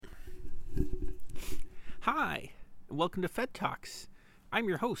Hi, and welcome to Fed Talks. I'm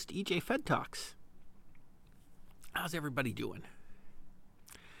your host, EJ Fed Talks. How's everybody doing?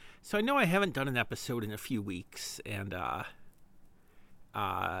 So I know I haven't done an episode in a few weeks, and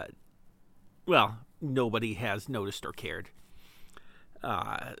nobody has noticed or cared.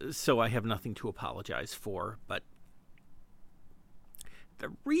 So I have nothing to apologize for, but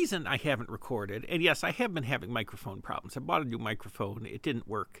the reason I haven't recorded, and yes, I have been having microphone problems. I bought a new microphone. It didn't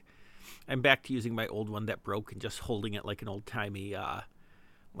work. I'm back to using my old one that broke and just holding it like an old-timey,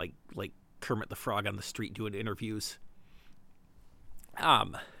 like Kermit the Frog on the street doing interviews.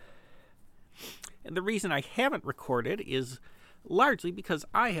 And the reason I haven't recorded is largely because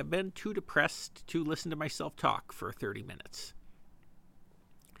I have been too depressed to listen to myself talk for 30 minutes.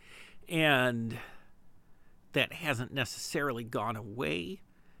 And that hasn't necessarily gone away,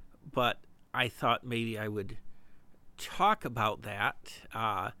 but I thought maybe I would talk about that.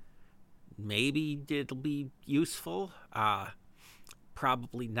 Maybe it'll be useful.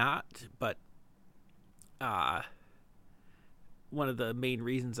 Probably not, but one of the main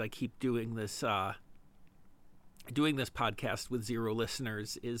reasons I keep doing this podcast with 0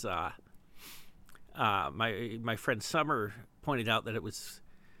 listeners is my friend Summer pointed out that it was,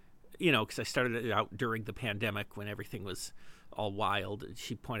 because I started it out during the pandemic when everything was all wild.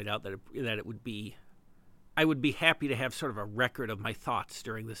 She pointed out that it would be, I would be happy to have sort of a record of my thoughts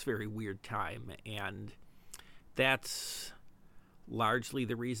during this very weird time, and that's largely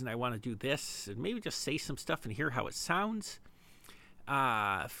the reason I want to do this, and maybe just say some stuff and hear how it sounds.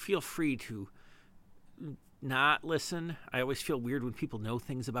 Feel free to not listen. I always feel weird when people know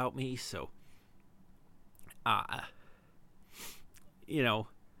things about me, so I'm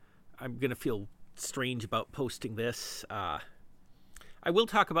gonna feel strange about posting this. I will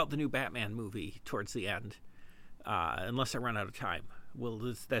talk about the new Batman movie towards the end, unless I run out of time.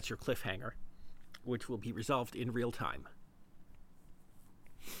 That's your cliffhanger, which will be resolved in real time.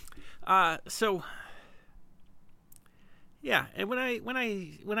 Yeah, and when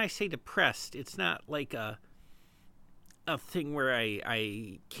I say depressed, it's not like a thing where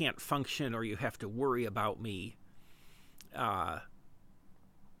I can't function or you have to worry about me.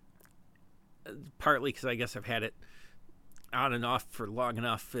 Partly because I guess I've had it on and off for long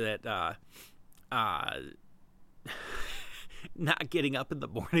enough that not getting up in the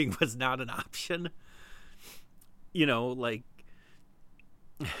morning was not an option. Like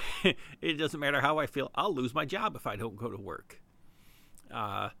it doesn't matter how I feel. I'll lose my job if I don't go to work.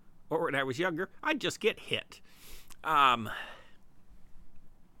 Or when I was younger, I'd just get hit.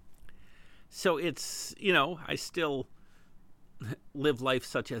 So it's, I still live life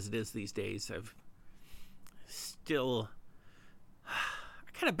such as it is these days. I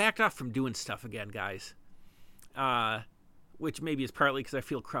kind of backed off from doing stuff again, guys. Which maybe is partly because I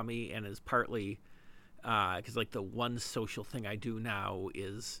feel crummy and is partly because like the one social thing I do now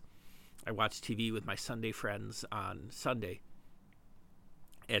is I watch TV with my Sunday friends on Sunday,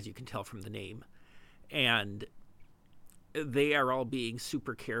 as you can tell from the name. And they are all being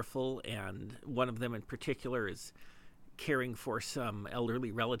super careful, and one of them in particular is caring for some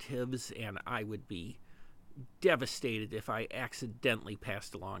elderly relatives, and I would be devastated if I accidentally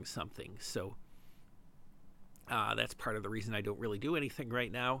passed along something. So that's part of the reason I don't really do anything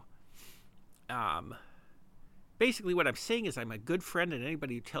right now. Basically what I'm saying is I'm a good friend, and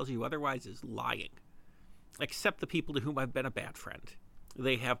anybody who tells you otherwise is lying. Except the people to whom I've been a bad friend.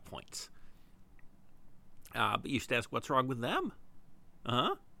 They have points. But you should ask what's wrong with them.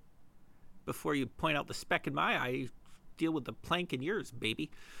 Before you point out the speck in my eye, deal with the plank in yours,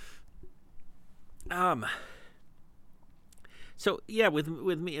 baby. So yeah, with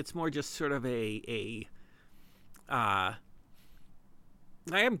me, it's more just sort of I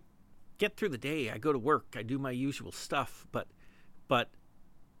get through the day. I go to work. I do my usual stuff, but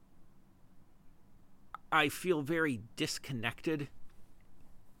I feel very disconnected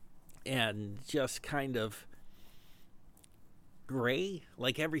and just kind of gray.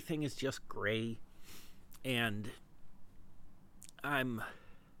 Like everything is just gray, and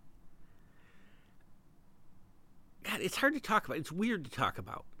God, it's hard to talk about. It's weird to talk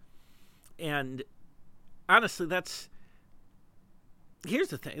about. And honestly, here's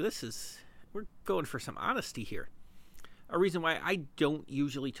the thing. We're going for some honesty here. A reason why I don't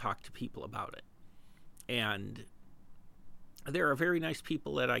usually talk to people about it. And there are very nice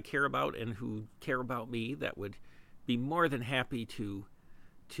people that I care about and who care about me that would be more than happy to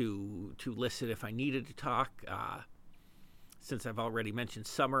listen if I needed to talk. Since I've already mentioned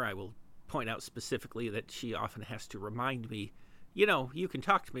Summer, I will point out specifically that she often has to remind me, you can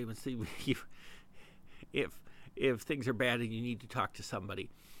talk to me and see if things are bad and you need to talk to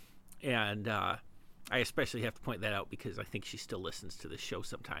somebody. And I especially have to point that out because I think she still listens to this show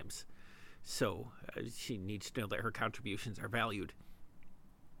sometimes. So she needs to know that her contributions are valued.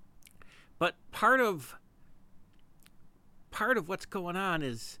 But part of what's going on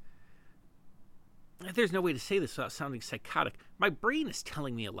is, there's no way to say this without sounding psychotic. My brain is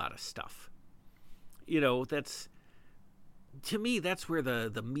telling me a lot of stuff. To me, that's where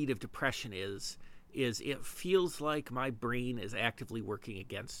the meat of depression is it feels like my brain is actively working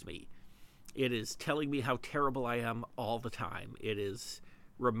against me. It is telling me how terrible I am all the time. It is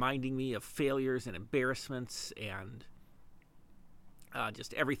reminding me of failures and embarrassments and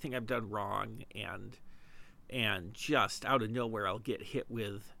just everything I've done wrong, and just out of nowhere I'll get hit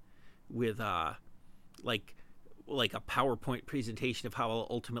with like a PowerPoint presentation of how I'll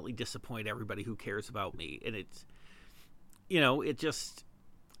ultimately disappoint everybody who cares about me. And it's, it just,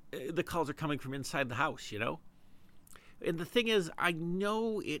 the calls are coming from inside the house, And the thing is, I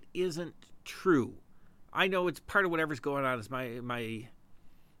know it isn't true. I know it's part of whatever's going on is my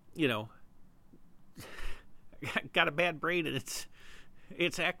got a bad brain and it's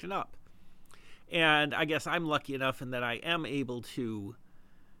acting up. And I guess I'm lucky enough in that I am able to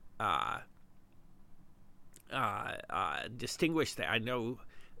distinguish that. I know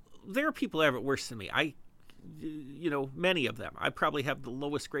there are people that have it worse than me. Many of them. I probably have the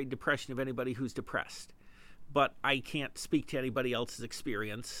lowest grade depression of anybody who's depressed, but I can't speak to anybody else's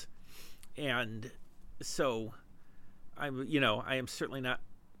experience. And so I am certainly not,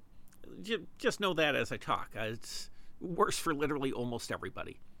 just know that as I talk. It's worse for literally almost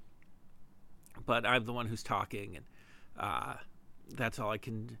everybody. But I'm the one who's talking, and that's all I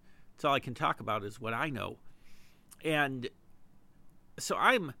can talk about is what I know. And so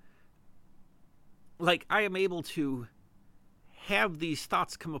I am able to have these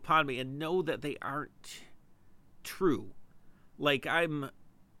thoughts come upon me and know that they aren't true. I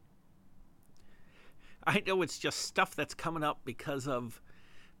know it's just stuff that's coming up because of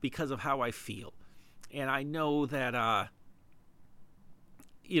how I feel. And I know that I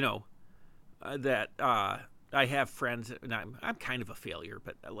have friends, and I'm kind of a failure,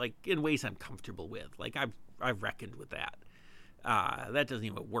 but in ways I'm comfortable with. I've reckoned with that. That doesn't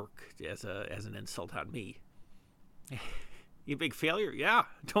even work as an insult on me. You big failure? Yeah.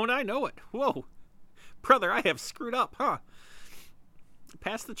 Don't I know it? Whoa. Brother, I have screwed up, huh?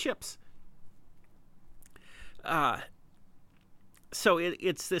 Pass the chips. So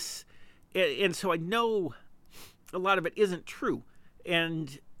it's this, and so I know a lot of it isn't true.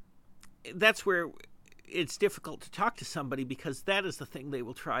 And that's where it's difficult to talk to somebody, because that is the thing they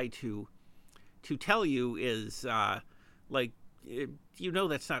will try to tell you is, that's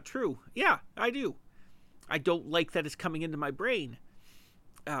not true. Yeah, I do. I don't like that it's coming into my brain.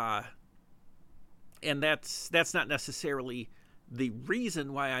 And that's not necessarily the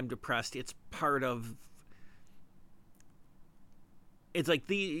reason why I'm depressed. It's part of, it's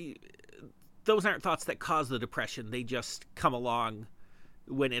like those aren't thoughts that cause the depression. They just come along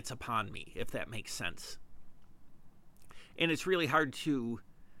when it's upon me, if that makes sense. And it's really hard to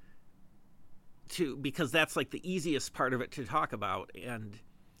because that's the easiest part of it to talk about, and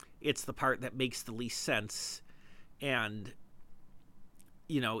it's the part that makes the least sense. And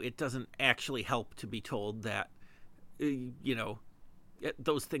it doesn't actually help to be told that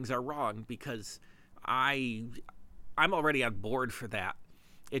those things are wrong, because I'm already on board for that.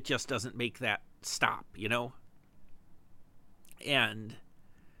 It just doesn't make that stop, And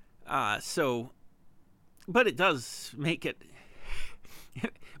but it does make it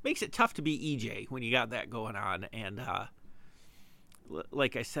makes it tough to be EJ when you got that going on. And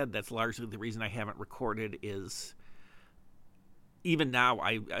like I said, that's largely the reason I haven't recorded. Is even now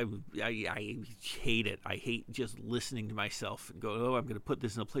I hate it. I hate just listening to myself and go, I'm going to put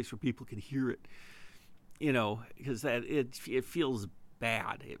this in a place where people can hear it. Because it feels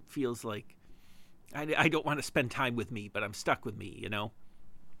bad. It feels like I don't want to spend time with me, but I'm stuck with me.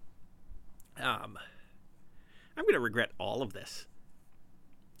 I'm going to regret all of this.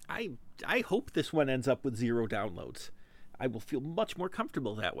 I hope this one ends up with 0 downloads. I will feel much more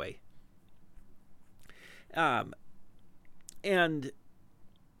comfortable that way. And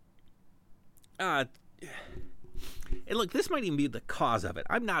look, this might even be the cause of it.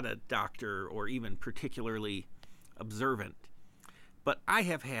 I'm not a doctor or even particularly observant, but I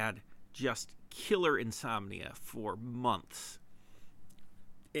have had just killer insomnia for months.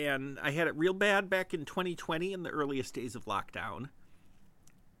 And I had it real bad back in 2020 in the earliest days of lockdown.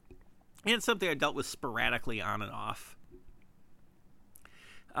 And it's something I dealt with sporadically on and off.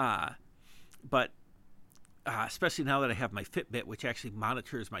 But especially now that I have my Fitbit, which actually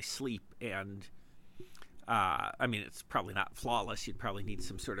monitors my sleep, and I mean, it's probably not flawless. You'd probably need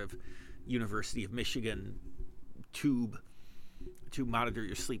some sort of University of Michigan tube to monitor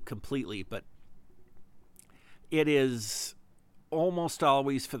your sleep completely, but it is almost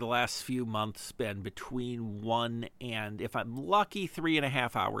always for the last few months been between 1 and, if I'm lucky,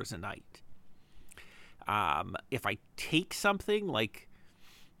 3.5 hours a night. If I take something like,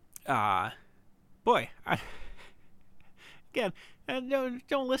 again,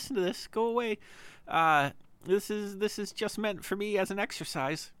 don't listen to this. Go away. This is just meant for me as an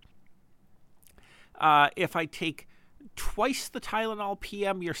exercise. If I take twice the Tylenol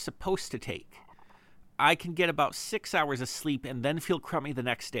PM you're supposed to take, I can get about 6 hours of sleep and then feel crummy the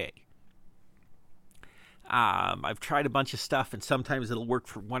next day. I've tried a bunch of stuff, and sometimes it'll work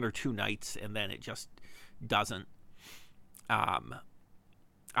for 1 or 2 nights, and then it just doesn't.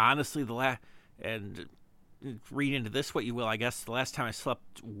 Honestly, and read into this what you will, I guess, the last time I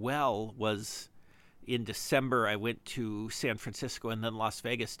slept well was in December. I went to San Francisco and then Las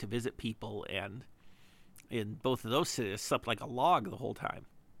Vegas to visit people, and in both of those cities, I slept like a log the whole time.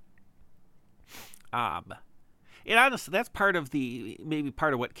 And honestly, that's maybe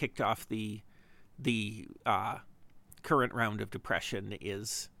part of what kicked off the current round of depression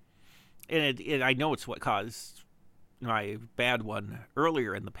is, and I know it's what caused my bad one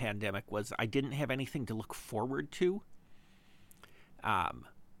earlier in the pandemic, was I didn't have anything to look forward to.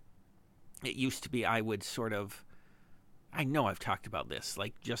 It used to be I would sort of, I know I've talked about this,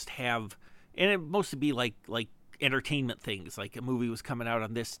 like just have, and it mostly be like entertainment things, like a movie was coming out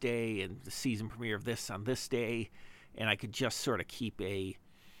on this day and the season premiere of this on this day, and I could just sort of keep a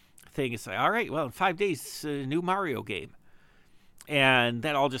thing. It's like, all right, well, in 5 days, it's a new Mario game. And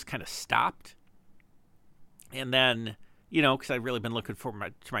that all just kind of stopped. And then, because I've really been looking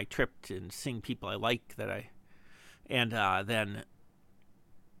forward to my trip and seeing people I like then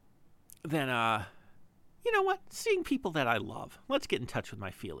you know what? Seeing people that I love. Let's get in touch with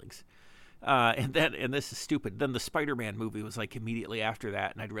my feelings. And this is stupid, then the Spider-Man movie was like immediately after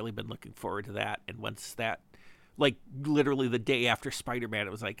that, and I'd really been looking forward to that. And once that, like literally the day after Spider-Man,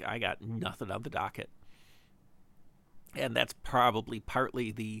 it was like I got nothing on the docket. And that's probably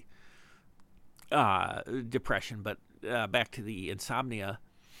partly the depression, but back to the insomnia.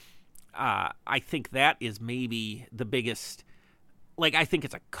 I think that is maybe the biggest, like I think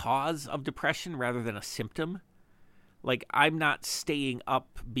it's a cause of depression rather than a symptom. Like, I'm not staying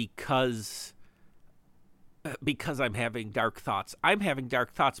up because I'm having dark thoughts. I'm having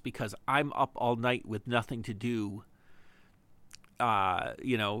dark thoughts because I'm up all night with nothing to do.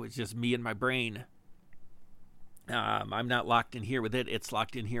 It's just me and my brain. I'm not locked in here with it. It's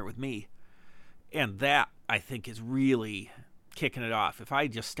locked in here with me. And that, I think, is really kicking it off. If I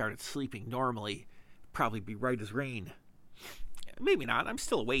just started sleeping normally, I'd probably be right as rain. Maybe not. I'm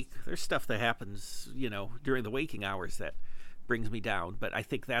still awake. There's stuff that happens, during the waking hours that brings me down. But I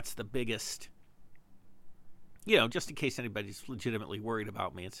think that's the biggest, just in case anybody's legitimately worried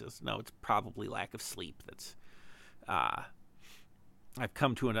about me. It's just, no, it's probably lack of sleep. That's, I've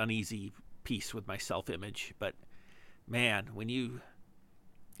come to an uneasy peace with my self-image. But, man, when you're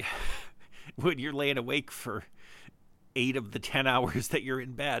laying awake for 8 of the 10 hours that you're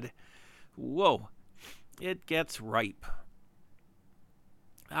in bed, whoa, it gets ripe.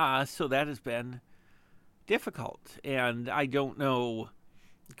 So that has been difficult, and I don't know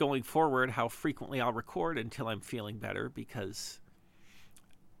going forward how frequently I'll record until I'm feeling better, because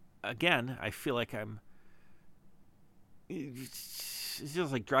again, I feel like it's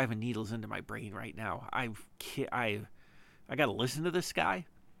just like driving needles into my brain right now. I got to listen to this guy.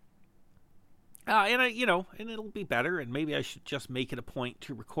 And it'll be better, and maybe I should just make it a point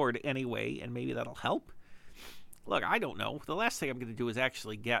to record anyway, and maybe that'll help. Look, I don't know. The last thing I'm going to do is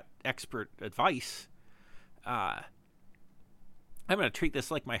actually get expert advice. I'm going to treat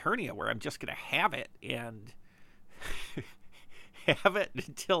this like my hernia, where I'm just going to have it and have it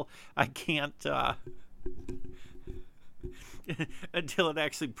until I can't, until it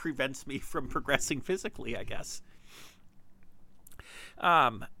actually prevents me from progressing physically, I guess.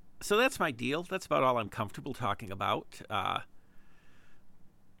 So that's my deal. That's about all I'm comfortable talking about.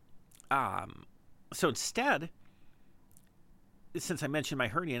 So instead, since I mentioned my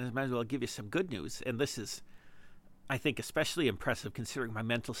hernia, I might as well give you some good news. And this is, I think, especially impressive considering my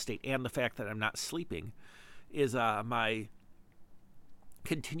mental state and the fact that I'm not sleeping, is my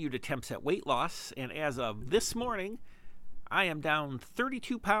continued attempts at weight loss. And as of this morning, I am down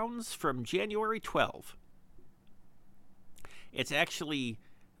 32 pounds from January 12. It's actually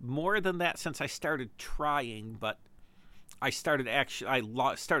more than that since I started trying, but I started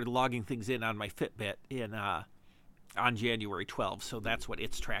logging things in on my Fitbit in on January 12th. So that's what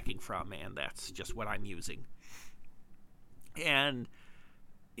it's tracking from, and that's just what I'm using. And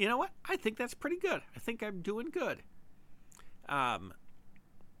you know what? I think that's pretty good. I think I'm doing good. I'm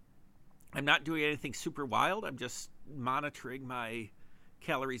not doing anything super wild. I'm just monitoring my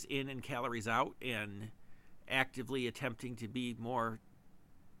calories in and calories out and actively attempting to be more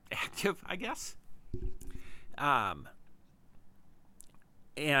active, I guess. And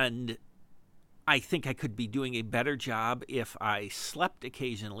I think I could be doing a better job if I slept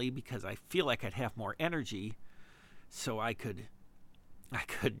occasionally, because I feel like I'd have more energy, so I could,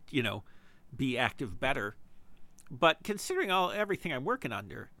 be active better. But considering everything I'm working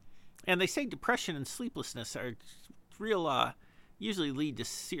under, and they say depression and sleeplessness are real, usually lead to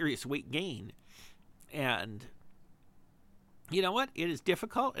serious weight gain. And you know what? It is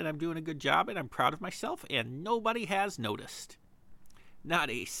difficult, and I'm doing a good job, and I'm proud of myself, and nobody has noticed.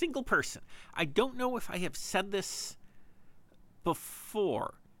 Not a single person. I don't know if I have said this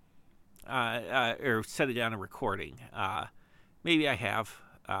before, or said it on a recording. Maybe I have.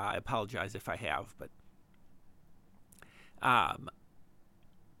 I apologize if I have, but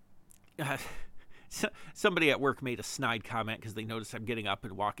somebody at work made a snide comment because they noticed I'm getting up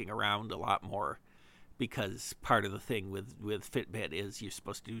and walking around a lot more, because part of the thing with Fitbit is you're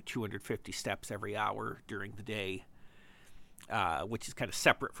supposed to do 250 steps every hour during the day, which is kind of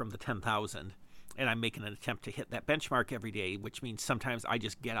separate from the 10,000. And I'm making an attempt to hit that benchmark every day, which means sometimes I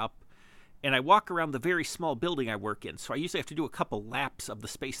just get up and I walk around the very small building I work in. So I usually have to do a couple laps of the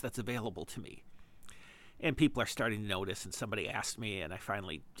space that's available to me. And people are starting to notice, and somebody asked me, and I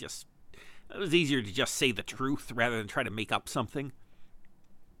finally it was easier to just say the truth rather than try to make up something.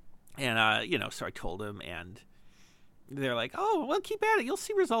 And, so I told them, and they're like, oh, well, keep at it. You'll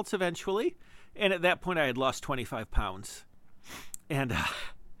see results eventually. And at that point, I had lost 25 pounds. And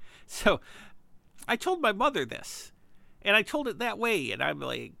so I told my mother this, and I told it that way. And I'm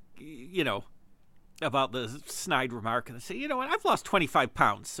like, about the snide remark. And I say, you know what? I've lost 25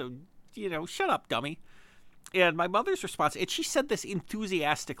 pounds. So, shut up, dummy. And my mother's response, and she said this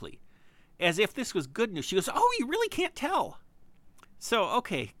enthusiastically, as if this was good news. She goes, oh, you really can't tell. So,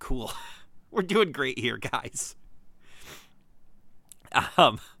 okay, cool. We're doing great here, guys.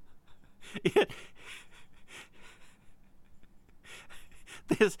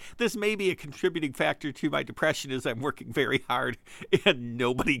 This may be a contributing factor to my depression, as I'm working very hard and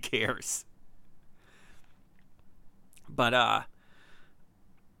nobody cares. But, I'll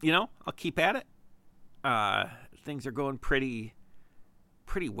keep at it. Things are going pretty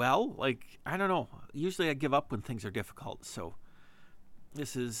well. Like, I don't know. Usually I give up when things are difficult. So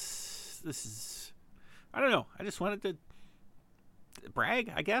this is, I don't know. I just wanted to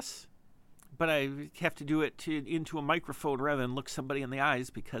brag, I guess. But I have to do it into a microphone rather than look somebody in the eyes,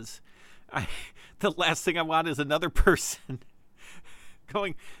 because the last thing I want is another person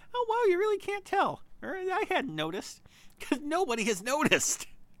going, oh, wow, you really can't tell. Or I hadn't noticed, because nobody has noticed.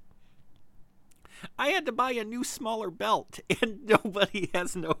 I had to buy a new, smaller belt, and nobody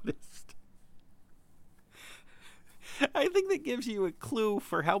has noticed. I think that gives you a clue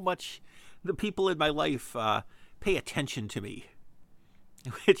for how much the people in my life pay attention to me.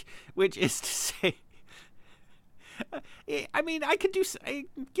 Which is to say, I mean,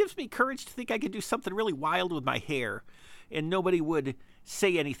 it gives me courage to think I could do something really wild with my hair, and nobody would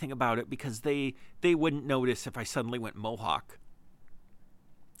say anything about it, because they wouldn't notice if I suddenly went mohawk.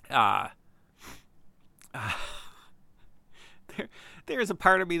 There's a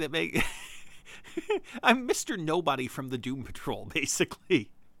part of me that I'm Mr. Nobody from the Doom Patrol,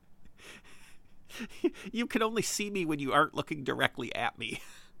 basically. You can only see me when you aren't looking directly at me.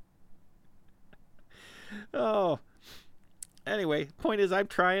 Oh. Anyway, point is, I'm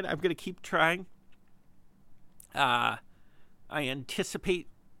trying. I'm going to keep trying. I anticipate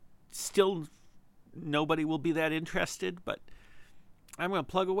still nobody will be that interested, but I'm going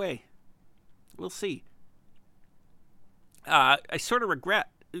to plug away. We'll see. I sort of regret,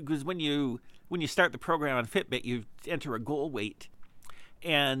 because when you start the program on Fitbit, you enter a goal weight,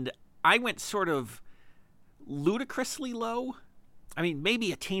 and I went sort of ludicrously low. I mean,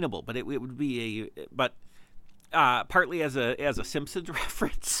 maybe attainable, but it would be partly as a Simpsons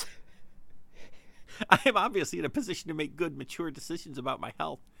reference. I am obviously in a position to make good, mature decisions about my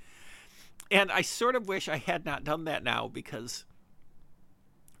health. And I sort of wish I had not done that now, because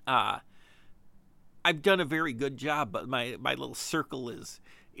I've done a very good job, but my little circle is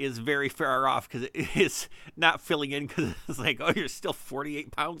very far off, because it is not filling in, because it's like, oh, you're still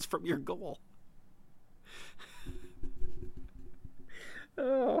 48 pounds from your goal.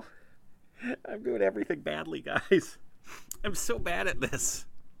 Oh, I'm doing everything badly, guys. I'm so bad at this.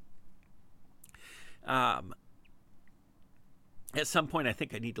 At some point, I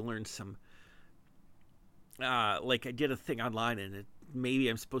think I need to learn some. Like I did a thing online, and maybe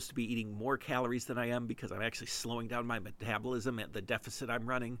I'm supposed to be eating more calories than I am because I'm actually slowing down my metabolism at the deficit I'm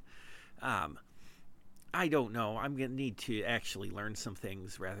running. I don't know. I'm going to need to actually learn some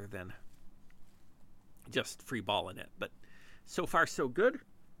things rather than just free balling it. But so far, so good.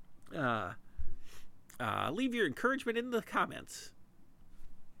 Leave your encouragement in the comments.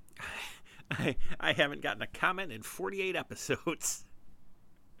 I haven't gotten a comment in 48 episodes.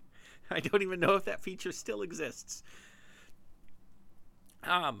 I don't even know if that feature still exists.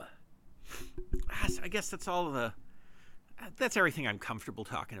 I guess that's that's everything I'm comfortable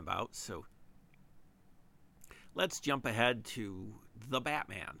talking about. So let's jump ahead to The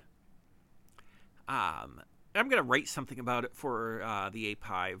Batman. I'm going to write something about it for the Ape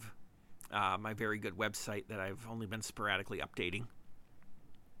Hive, my very good website that I've only been sporadically updating.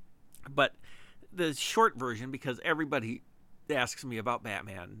 But the short version, because everybody asks me about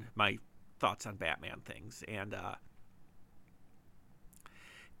Batman, my thoughts on Batman things, and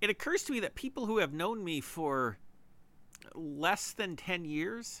it occurs to me that people who have known me for less than 10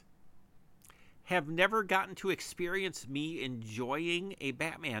 years have never gotten to experience me enjoying a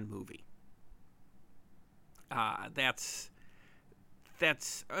Batman movie. That's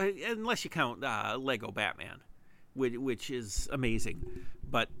unless you count Lego Batman, which is amazing,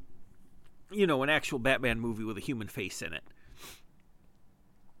 but an actual Batman movie with a human face in it.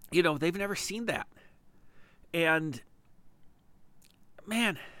 They've never seen that. And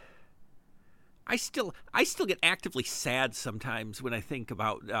man, I still get actively sad sometimes when I think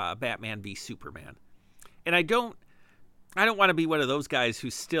about Batman v Superman. And I don't want to be one of those guys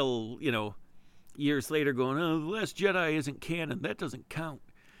who's still, years later going, "Oh, The Last Jedi isn't canon. That doesn't count."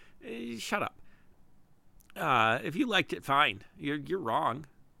 Shut up. If you liked it, fine. You're wrong.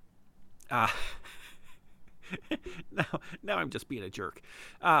 Now I'm just being a jerk.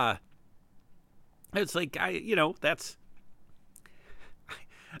 It's like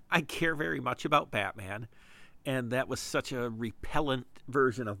I care very much about Batman, and that was such a repellent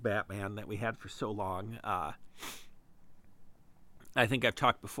version of Batman that we had for so long. I think I've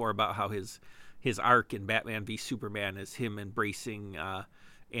talked before about how his arc in Batman v Superman is him embracing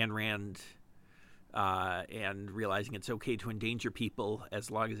Ayn Rand and realizing it's okay to endanger people as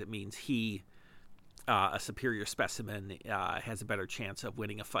long as it means he, a superior specimen, has a better chance of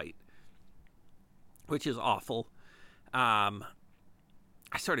winning a fight, which is awful. I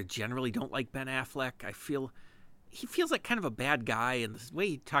sort of generally don't like Ben Affleck. He feels like kind of a bad guy, and the way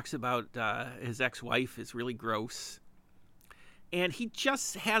he talks about his ex-wife is really gross. And he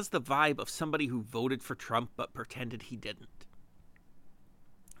just has the vibe of somebody who voted for Trump but pretended he didn't.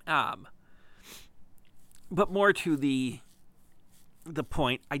 But more to the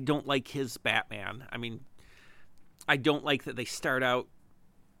point, I don't like his Batman. I mean, I don't like that they start out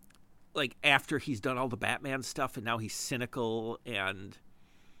like after he's done all the Batman stuff and now he's cynical and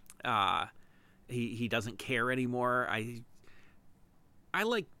he doesn't care anymore. I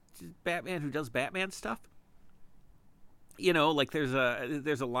like Batman who does Batman stuff. Like there's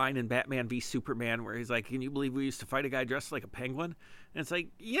a line in Batman v Superman where he's like, "Can you believe we used to fight a guy dressed like a penguin?" And it's like,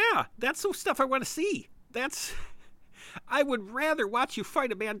 yeah, that's the stuff I want to see. I would rather watch you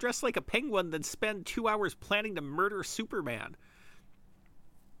fight a man dressed like a penguin than spend 2 hours planning to murder Superman.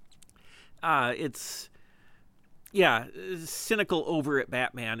 Cynical over at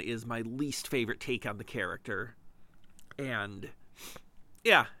Batman is my least favorite take on the character. And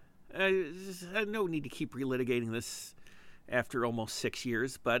no need to keep relitigating this after almost 6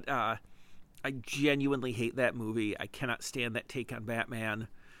 years, but I genuinely hate that movie. I cannot stand that take on Batman.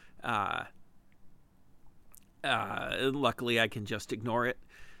 Luckily, I can just ignore it.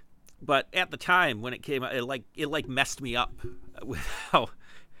 But at the time when it came out, it messed me up with how,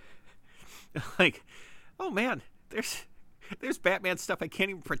 oh man, there's Batman stuff I can't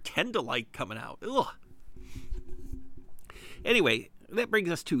even pretend to like coming out. Ugh. Anyway, that brings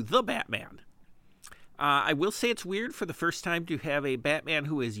us to The Batman. I will say it's weird for the first time to have a Batman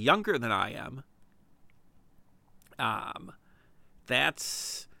who is younger than I am.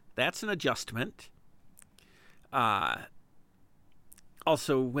 That's an adjustment.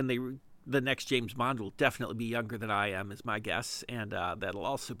 Also, when the next James Bond will definitely be younger than I am, is my guess, and that'll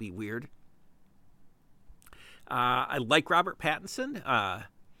also be weird. I like Robert Pattinson.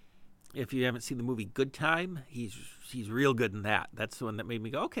 If you haven't seen the movie Good Time, he's real good in that. That's the one that made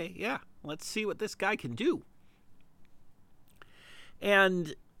me go, okay, yeah, let's see what this guy can do.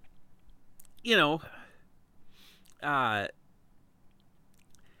 And,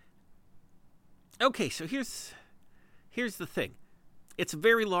 okay, so here's the thing. It's a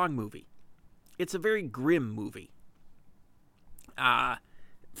very long movie. It's a very grim movie.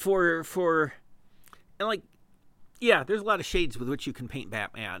 For and like, yeah, there's a lot of shades with which you can paint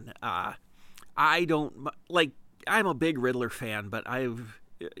Batman. I don't like. I'm a big Riddler fan, but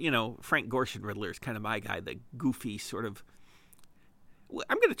Frank Gorshin Riddler is kind of my guy, the goofy sort of.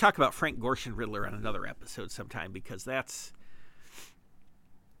 I'm going to talk about Frank Gorshin Riddler on another episode sometime, because I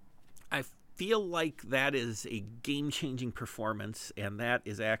feel like that is a game-changing performance, and that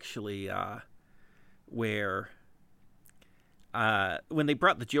is actually where when they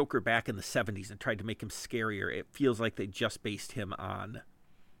brought the Joker back in the 70s and tried to make him scarier, it feels like they just based him on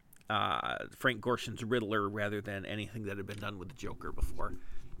Frank Gorshin's Riddler rather than anything that had been done with the Joker before.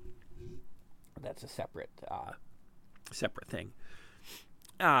 That's a separate thing.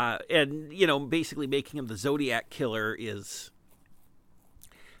 And, basically making him the Zodiac Killer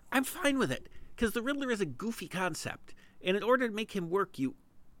I'm fine with it, because the Riddler is a goofy concept. And in order to make him work,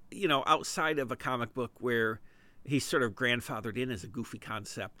 outside of a comic book where he's sort of grandfathered in as a goofy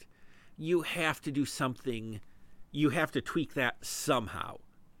concept, you have to do something, you have to tweak that somehow.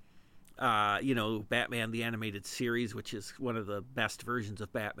 Batman the Animated Series, which is one of the best versions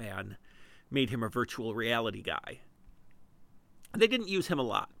of Batman, made him a virtual reality guy. They didn't use him a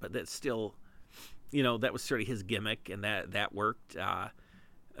lot, but that's still, that was sort of his gimmick, and that worked.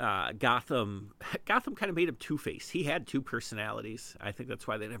 Gotham kind of made him Two-Face. He had two personalities. I think that's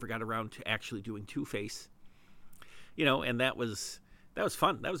why they never got around to actually doing Two-Face. And that was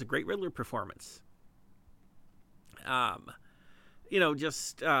fun. That was a great Riddler performance.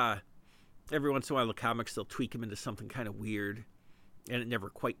 Just every once in a while the comics, they'll tweak him into something kind of weird, and it never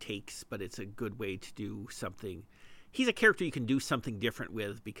quite takes, but it's a good way to do something. He's a character you can do something different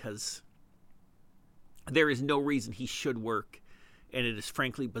with, because there is no reason he should work, and it is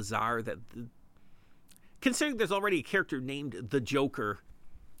frankly bizarre that, considering there's already a character named the Joker,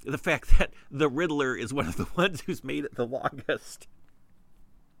 the fact that the Riddler is one of the ones who's made it the longest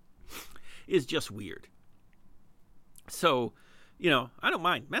is just weird. So, I don't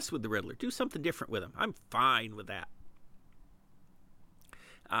mind. Mess with the Riddler. Do something different with him. I'm fine with that.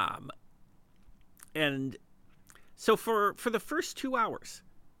 And so for the first 2 hours,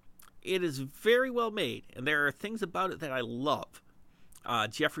 it is very well made, and there are things about it that I love.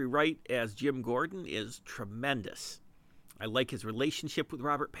 Jeffrey Wright as Jim Gordon is tremendous. I like his relationship with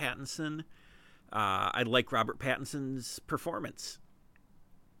Robert Pattinson. I like Robert Pattinson's performance.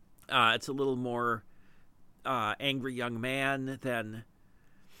 It's a little more angry young man than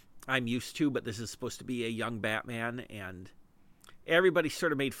I'm used to, but this is supposed to be a young Batman, and everybody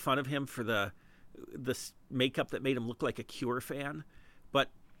sort of made fun of him for the makeup that made him look like a Cure fan. But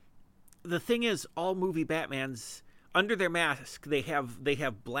the thing is, all movie Batmans, under their mask, they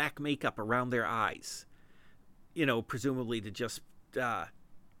have black makeup around their eyes, presumably to just so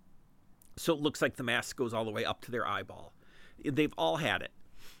it looks like the mask goes all the way up to their eyeball. They've all had it.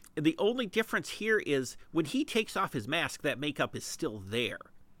 The only difference here is when he takes off his mask, that makeup is still there.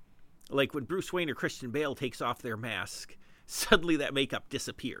 Like when Bruce Wayne or Christian Bale takes off their mask, suddenly that makeup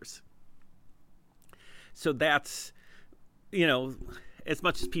disappears. So that's, as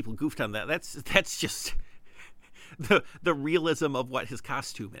much as people goofed on that, that's just the realism of what his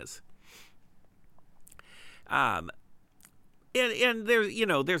costume is. And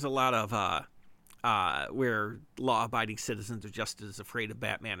there's a lot of where law-abiding citizens are just as afraid of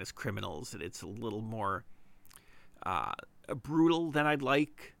Batman as criminals, and it's a little more brutal than I'd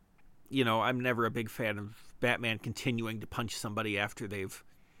like. I'm never a big fan of Batman continuing to punch somebody after they've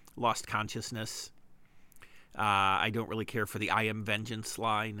lost consciousness. I don't really care for the "I am vengeance"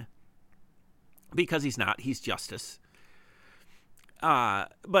 line, because he's not. He's justice.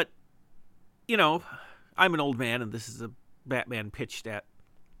 But, I'm an old man, and this is a Batman pitched at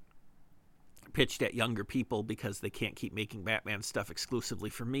younger people, because they can't keep making Batman stuff exclusively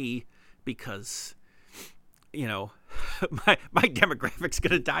for me, because, my demographic's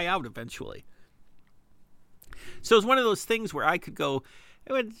going to die out eventually. So it's one of those things where I could go,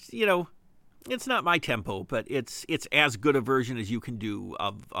 it's not my tempo, but it's as good a version as you can do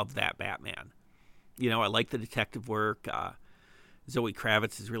of that Batman. I like the detective work. Zoe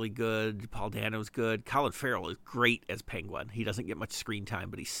Kravitz is really good. Paul Dano's good. Colin Farrell is great as Penguin. He doesn't get much screen time,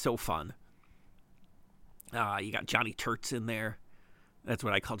 but he's so fun. You got Johnny Turt's in there. That's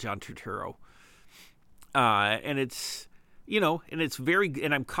what I call John Turturro. And it's, and it's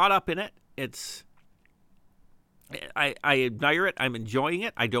and I'm caught up in it. I admire it. I'm enjoying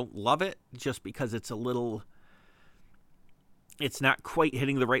it. I don't love it just because it's not quite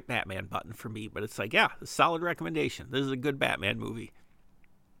hitting the right Batman button for me, but it's like, yeah, a solid recommendation. This is a good Batman movie.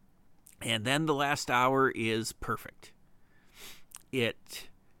 And then the last hour is perfect. It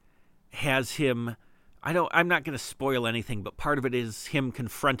has him I'm not going to spoil anything, but part of it is him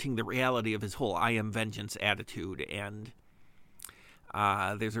confronting the reality of his whole I am vengeance attitude. And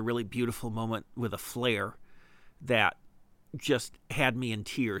there's a really beautiful moment with a flare that just had me in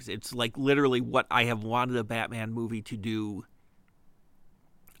tears. It's like literally what I have wanted a Batman movie to do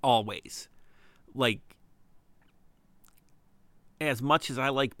always. Like, as much as I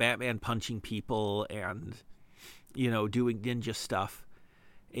like Batman punching people and, doing ninja stuff,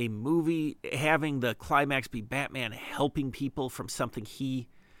 a movie having the climax be Batman helping people from something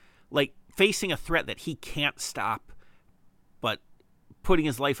facing a threat that he can't stop, but putting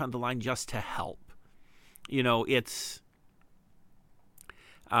his life on the line just to help. It's,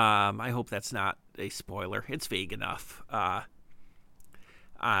 I hope that's not a spoiler. It's vague enough.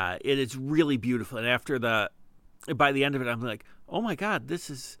 It is really beautiful. And by the end of it, I'm like, oh my God,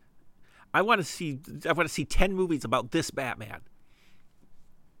 I want to see 10 movies about this Batman.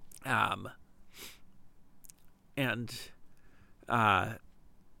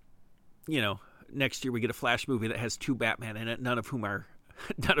 Next year we get a Flash movie that has 2 Batman in it, none of whom are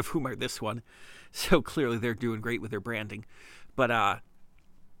this one. So clearly they're doing great with their branding. But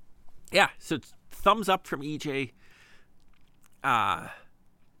so it's thumbs up from EJ.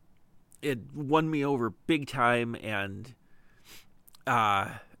 It won me over big time and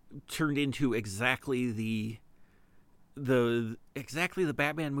turned into exactly the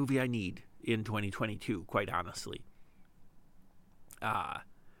Batman movie I need in 2022, quite honestly.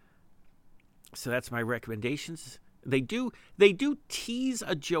 So that's my recommendations. They do tease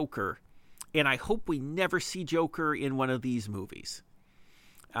a Joker, and I hope we never see Joker in one of these movies.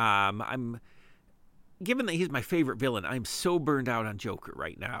 Given that he's my favorite villain, I'm so burned out on Joker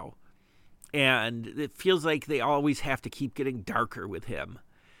right now. And it feels like they always have to keep getting darker with him.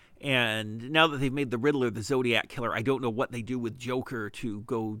 And now that they've made the Riddler the Zodiac Killer, I don't know what they do with Joker to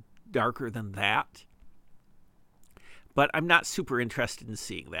go darker than that. But I'm not super interested in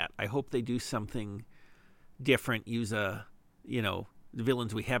seeing that. I hope they do something different, use the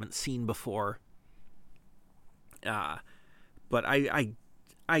villains we haven't seen before. But I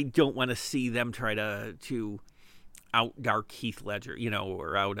don't want to see them try to out dark Heath Ledger,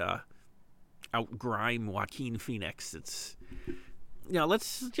 or out grime Joaquin Phoenix. It's,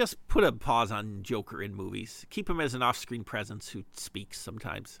 let's just put a pause on Joker in movies. Keep him as an off-screen presence who speaks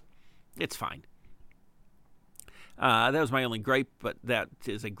sometimes. It's fine. That was my only gripe, but that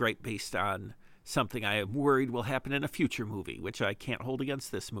is a gripe based on something I am worried will happen in a future movie, which I can't hold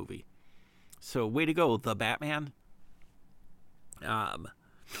against this movie. So, way to go, The Batman.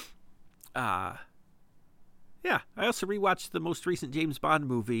 Yeah, I also rewatched the most recent James Bond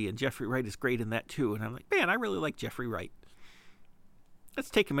movie, and Jeffrey Wright is great in that too. And I'm like, man, I really like Jeffrey Wright. Let's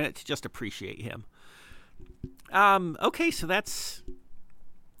take a minute to just appreciate him. Okay, so that's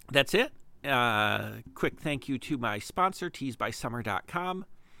it. Quick thank you to my sponsor, teesbysummer.com.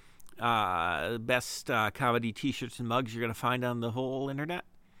 Best comedy t-shirts and mugs you're going to find on the whole internet.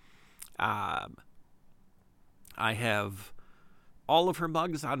 I have all of her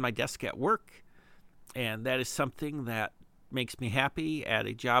mugs on my desk at work, and that is something that makes me happy at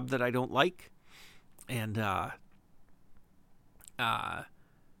a job that I don't like. And, I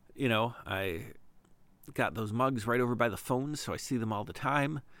got those mugs right over by the phone, so I see them all the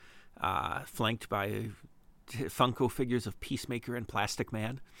time, flanked by Funko figures of Peacemaker and Plastic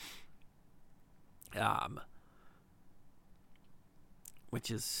Man,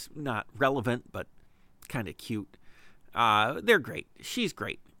 which is not relevant, but kind of cute. They're great. She's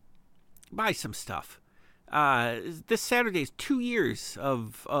great. Buy some stuff. This Saturday is 2 years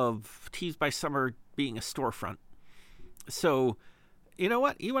of Tees by Summer being a storefront. So, you know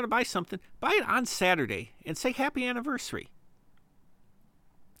what? You want to buy something? Buy it on Saturday and say happy anniversary.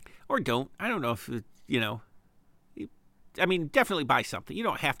 Or don't. I don't know if, definitely buy something. You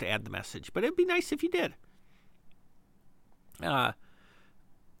don't have to add the message, but it'd be nice if you did. So,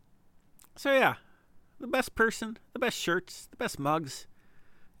 yeah. The best person, the best shirts, the best mugs.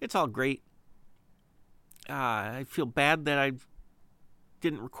 It's all great. I feel bad that I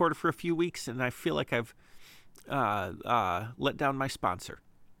didn't record it for a few weeks, and I feel like I've let down my sponsor.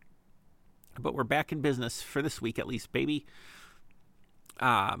 But we're back in business for this week at least, baby.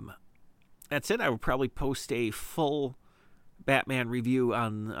 That's it. I will probably post a full Batman review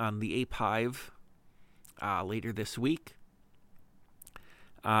on the Ape Hive later this week.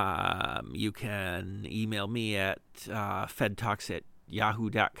 You can email me at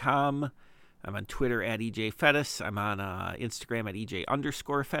fedtalks@yahoo.com. I'm on Twitter at EJFetis. I'm on Instagram at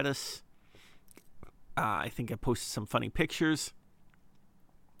EJ_Fetis. I think I posted some funny pictures.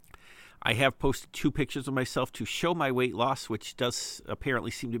 I have posted 2 pictures of myself to show my weight loss, which does apparently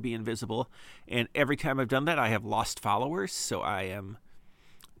seem to be invisible. And every time I've done that, I have lost followers. So I am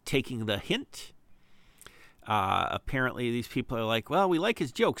taking the hint. Apparently, these people are like, well, we like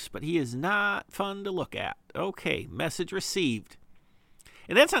his jokes, but he is not fun to look at. Okay, message received.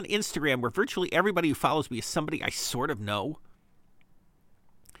 And that's on Instagram, where virtually everybody who follows me is somebody I sort of know.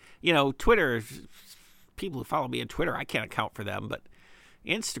 You know, Twitter, people who follow me on Twitter, I can't account for them, but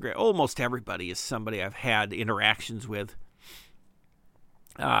Instagram, almost everybody is somebody I've had interactions with.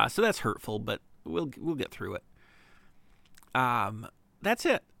 So that's hurtful, but we'll get through it. That's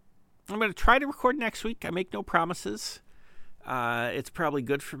it. I'm going to try to record next week. I make no promises. It's probably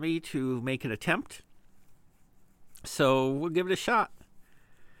good for me to make an attempt. So we'll give it a shot.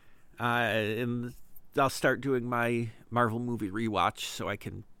 And I'll start doing my Marvel movie rewatch so I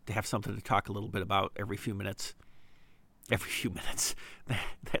can have something to talk a little bit about every few minutes. Every few minutes.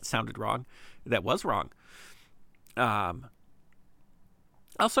 That sounded wrong. That was wrong. Also,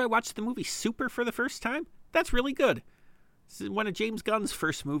 I watched the movie Super for the first time. That's really good. This is one of James Gunn's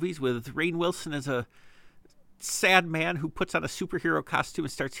first movies with Rainn Wilson as a sad man who puts on a superhero costume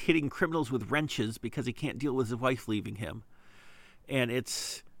and starts hitting criminals with wrenches because he can't deal with his wife leaving him. And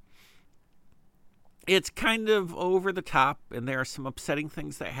it's kind of over the top, and there are some upsetting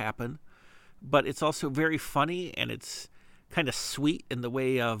things that happen, but it's also very funny, and it's kind of sweet in the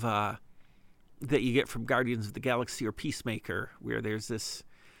way of that you get from Guardians of the Galaxy or Peacemaker, where there's this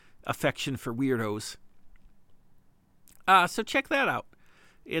affection for weirdos. So check that out.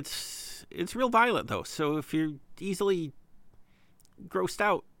 It's real violent, though, so if you're easily grossed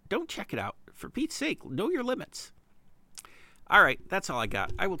out, don't check it out. For Pete's sake, know your limits. All right, that's all I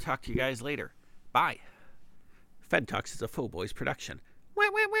got. I will talk to you guys later. Bye. Fed Talks is a Faux Boys production. Wah,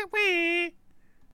 wah, wah, wah.